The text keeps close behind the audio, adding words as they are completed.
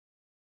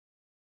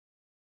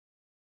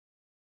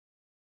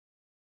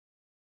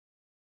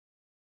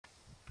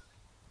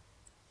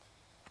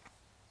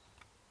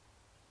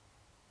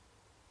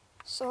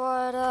So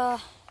I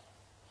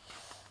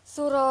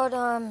thought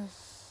I'd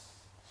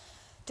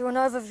do an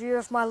overview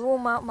of my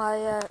lawnmower,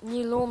 my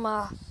new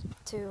lawnmower,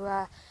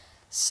 to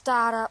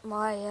start up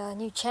my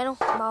new channel,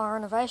 Mower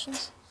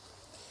Innovations.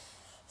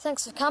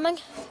 Thanks for coming.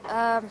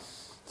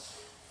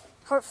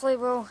 Hopefully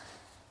we'll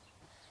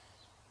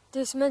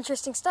do some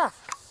interesting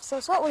stuff.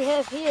 So what we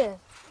have here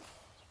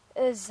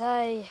is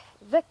a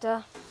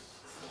Victa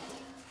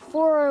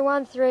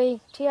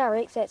 4013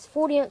 TRX. That's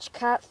 40-inch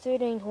cut,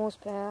 13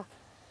 horsepower,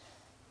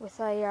 with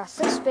a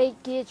 6-speed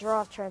gear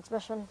drive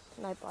transmission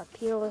made by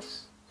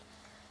Peerless.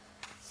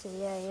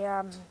 See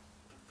a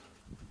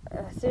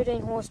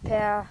 13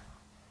 horsepower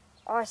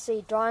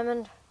IC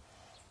Diamond.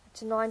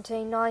 It's a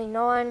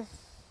 1999,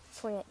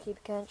 28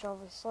 cubic inch,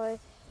 obviously.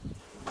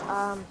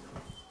 I've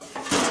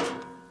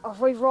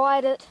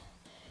rewired it.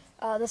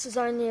 This is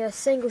only a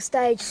single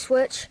stage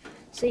switch,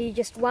 so you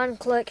just one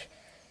click,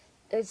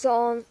 it's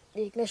on,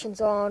 the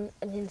ignition's on,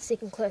 and then the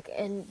second click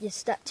and you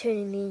start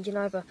turning the engine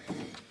over.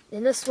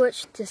 Then this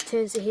switch just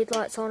turns the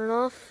headlights on and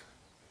off,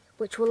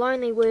 which will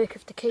only work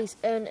if the key's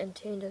in and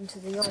turned into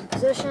the on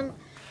position.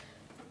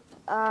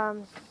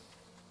 Like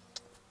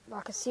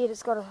I said,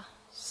 it's got a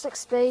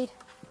 6-speed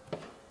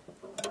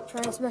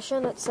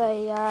transmission. It's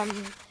a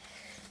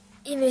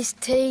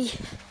MST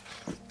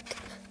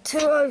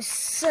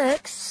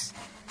 206.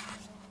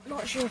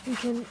 Not sure if you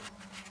can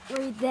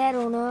read that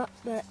or not,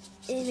 but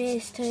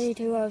MST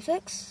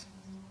 206.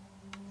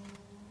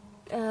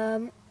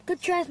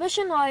 Good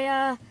transmission.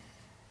 I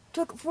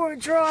took it for a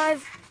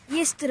drive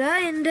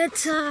yesterday and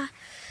it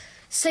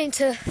seemed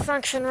to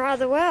function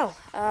rather well.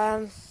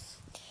 I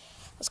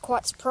was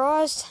quite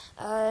surprised,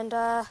 and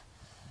I'm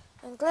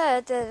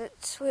glad that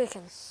it's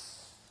working.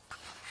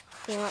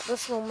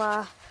 This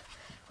one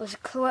was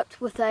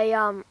equipped with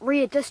a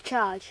rear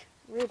discharge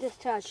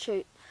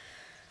chute,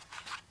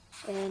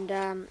 and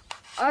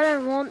I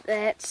don't want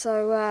that,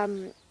 so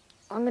I'm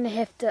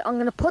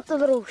gonna put the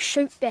little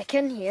chute back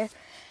in here,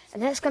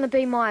 and that's gonna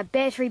be my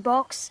battery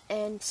box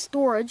and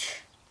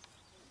storage,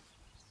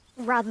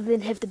 rather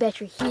than have the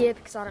battery here,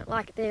 because I don't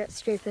like it there. It's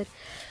stupid.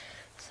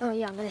 So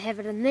yeah, I'm gonna have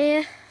it in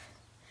there,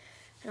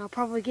 and I'll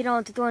probably get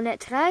on to doing that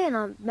today,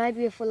 and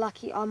maybe if we're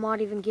lucky I might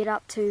even get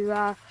up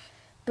to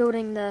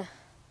building the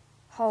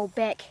whole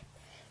back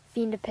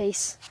fender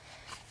piece,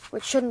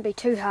 which shouldn't be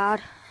too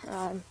hard.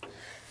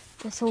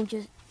 It's all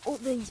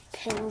these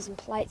panels and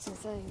plates and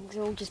things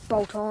all just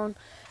bolt on,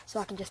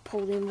 so I can just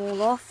pull them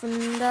all off,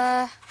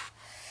 and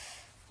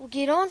we'll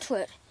get on to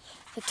it.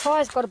 The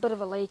tyre's got a bit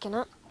of a leak in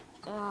it.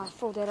 I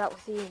filled that up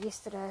with air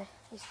yesterday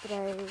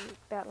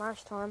about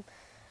lunchtime,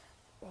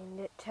 and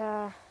it's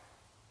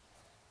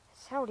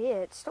held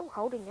air. It's still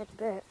holding it a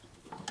bit,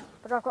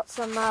 but I've got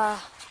some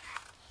of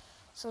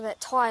that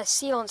tyre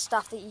sealant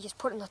stuff that you just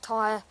put in the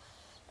tyre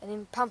and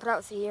then pump it up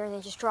with the air and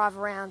then just drive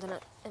around, and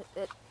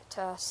it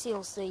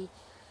seals the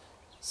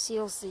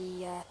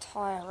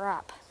tyre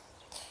up.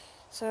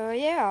 So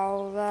yeah,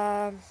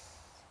 I'll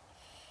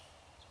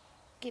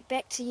get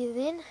back to you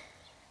then.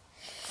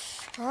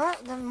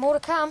 Alright, then more to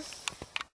come.